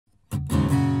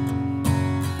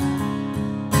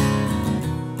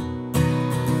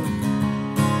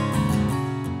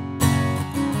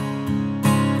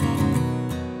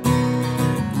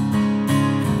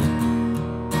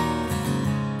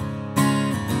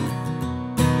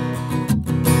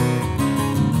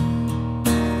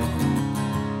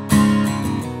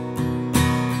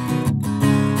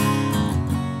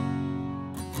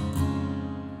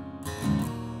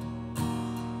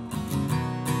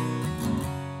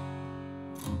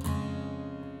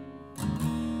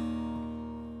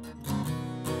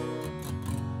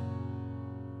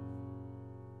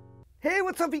Hey,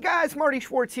 what's up you guys? Marty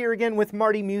Schwartz here again with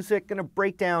Marty Music. Gonna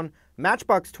break down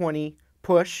Matchbox 20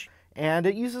 Push, and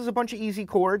it uses a bunch of easy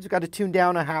chords. Got to tune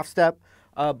down a half step,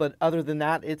 but other than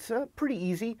that, it's pretty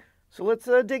easy. So let's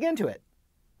dig into it.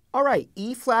 All right,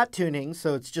 E flat tuning,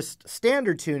 so it's just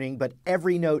standard tuning, but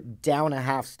every note down a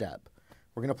half step.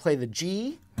 We're gonna play the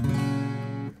G,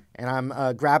 and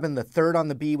I'm grabbing the third on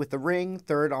the B with the ring,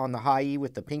 third on the high E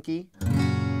with the pinky.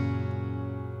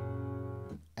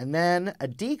 And then a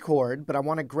D chord, but I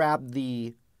want to grab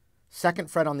the second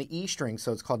fret on the E string,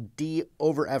 so it's called D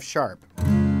over F sharp.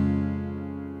 And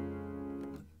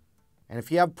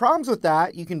if you have problems with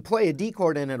that, you can play a D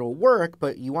chord and it'll work,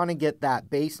 but you want to get that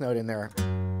bass note in there.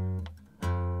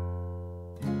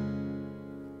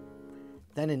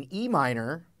 Then an E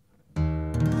minor,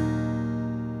 and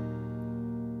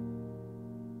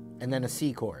then a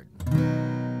C chord.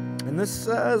 And this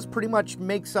pretty much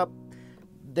makes up,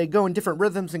 they go in different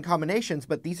rhythms and combinations,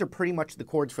 but these are pretty much the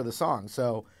chords for the song.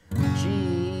 So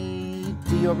G,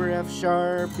 D over F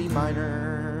sharp, E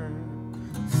minor,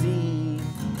 C,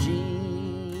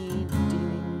 G, D.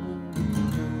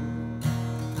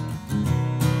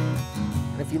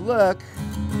 And if you look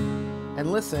and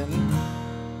listen,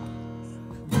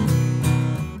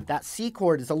 that C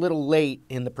chord is a little late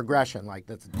in the progression. Like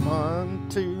that's 1,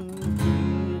 2, 3,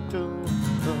 2,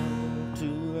 1,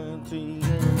 2, and 3.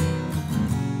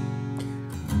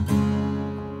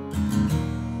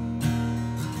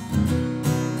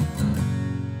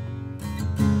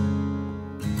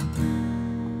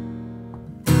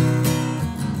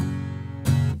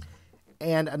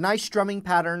 And a nice strumming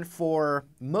pattern for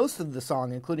most of the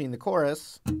song, including the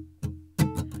chorus.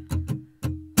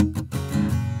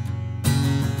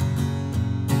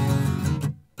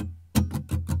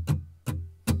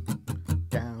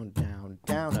 Down, down,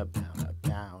 down, up, down, up,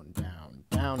 down, down,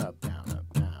 down, up, down,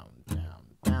 up, down, down,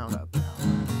 down, up, down.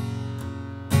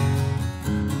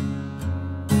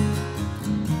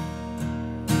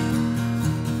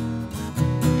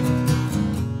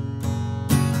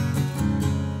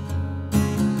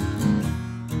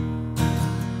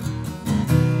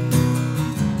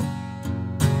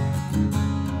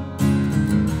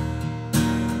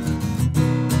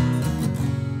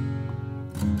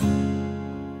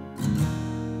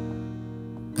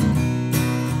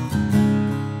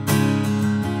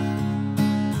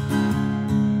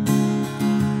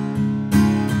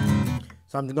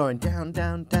 So I'm going down,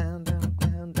 down, down, down,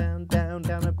 down, down, down,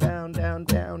 down, up, down, down,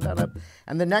 down, down, up.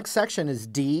 And the next section is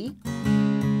D.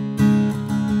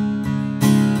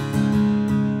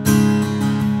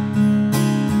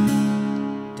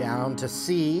 Down to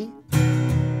C.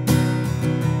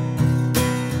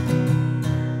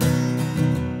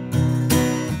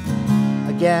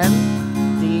 Again,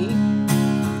 D.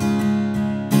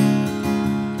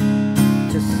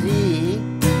 To C.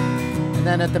 And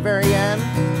then at the very end,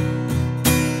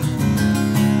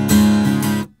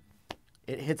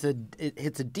 it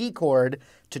hits a D chord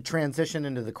to transition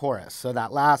into the chorus. So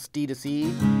that last D to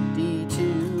C, D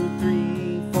 2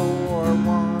 3 4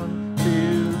 1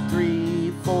 2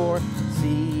 3 4,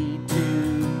 C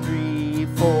 2 3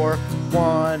 4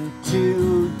 1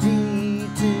 2 D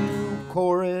 2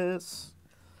 chorus.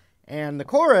 And the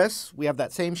chorus, we have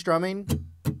that same strumming.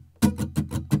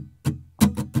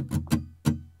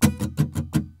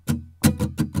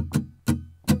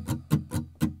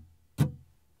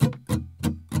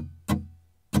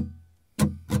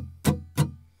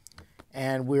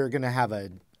 And we're going to have a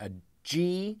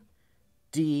G,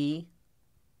 D,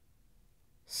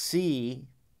 C,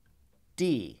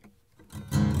 D.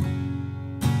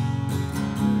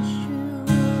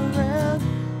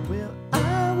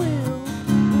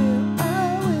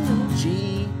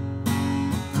 G,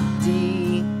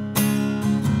 D,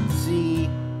 C.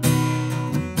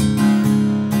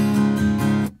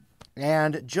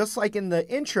 And just like in the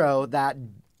intro, that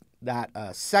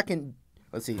second,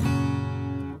 let's see.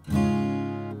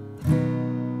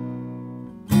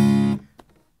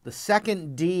 The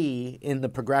second D in the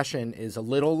progression is a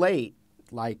little late,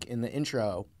 like in the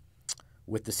intro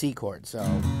with the C chord. So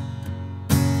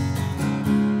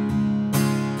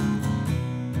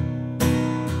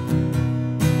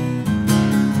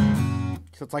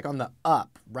it's like on the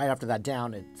up, right after that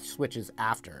down, it switches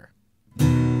after.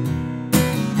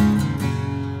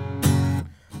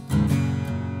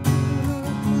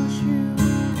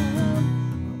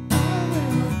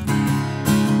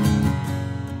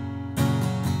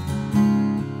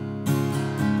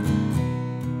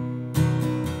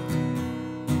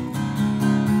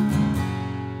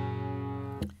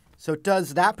 So it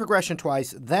does that progression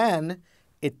twice, then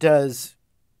it does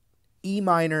E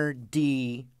minor,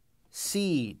 D,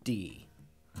 C, D.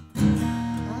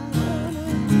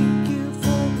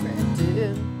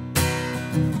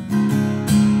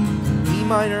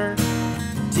 minor,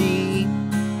 D,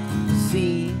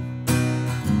 C,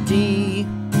 D,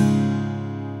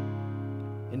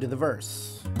 into the verse.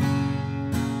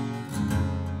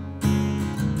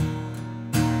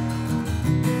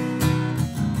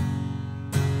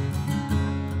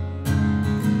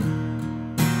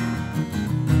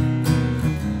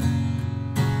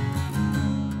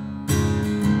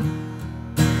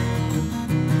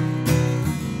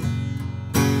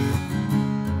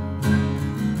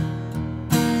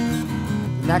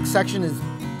 Next section is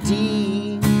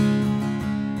D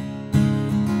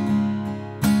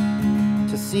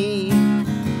to C.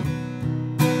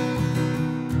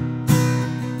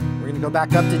 We're going to go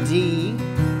back up to D.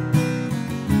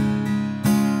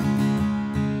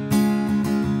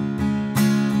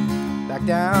 Back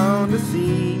down to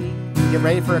C. Get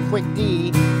ready for a quick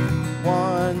D.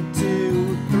 1,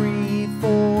 2, 3,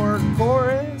 4,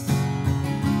 chorus.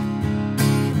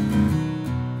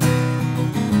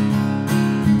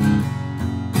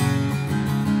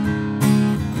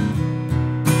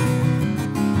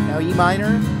 E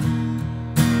minor,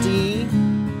 D,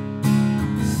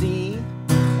 C,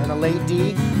 and a late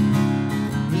D,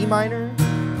 E minor,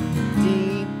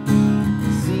 D,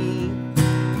 C,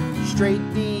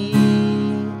 straight D,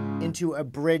 into a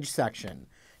bridge section.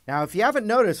 Now, if you haven't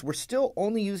noticed, we're still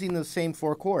only using those same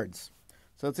 4 chords.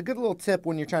 So it's a good little tip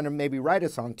when you're trying to maybe write a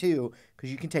song too,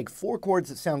 because you can take 4 chords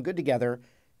that sound good together,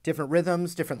 different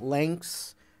rhythms, different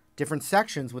lengths, different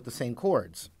sections with the same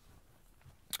chords.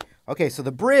 Okay, so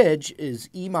the bridge is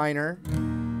E minor,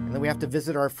 and then we have to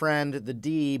visit our friend, the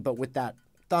D, but with that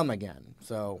thumb again.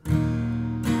 So,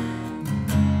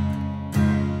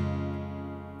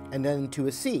 and then to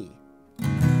a C,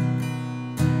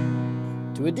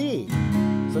 to a D.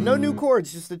 So no new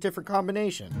chords, just a different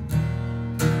combination.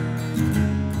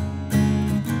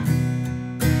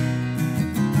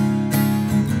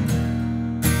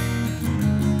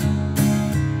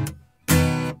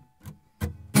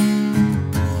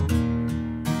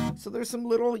 So there's some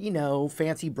little, you know,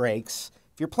 fancy breaks.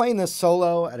 If you're playing this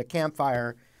solo at a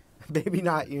campfire, maybe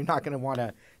not, you're not going to want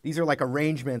to, these are like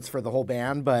arrangements for the whole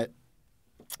band, but,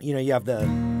 you know, you have the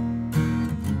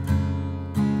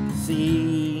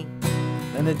C,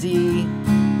 then a D,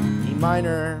 E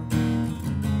minor,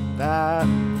 that,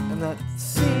 and that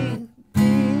C,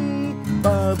 D,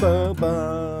 ba, ba,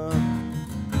 ba,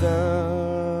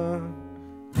 da,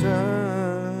 da.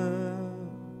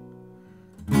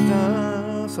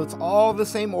 So it's all the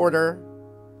same order,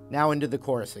 now into the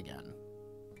chorus again.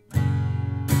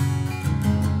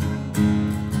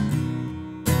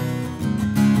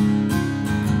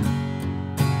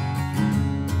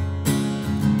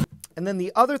 And then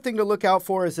the other thing to look out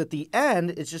for is at the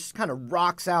end, it just kind of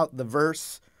rocks out the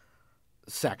verse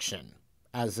section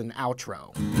as an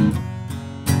outro.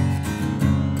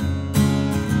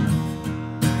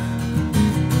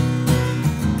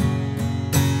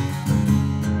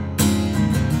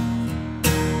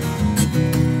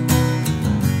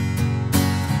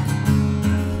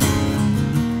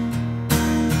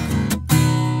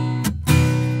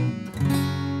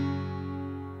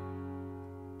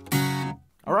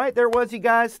 All right, there it was, you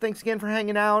guys. Thanks again for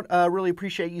hanging out. Really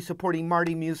appreciate you supporting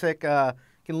Marty Music. You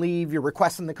can leave your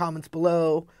requests in the comments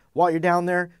below. While you're down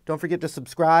there, don't forget to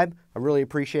subscribe. I really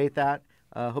appreciate that.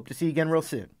 Hope to see you again real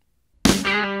soon.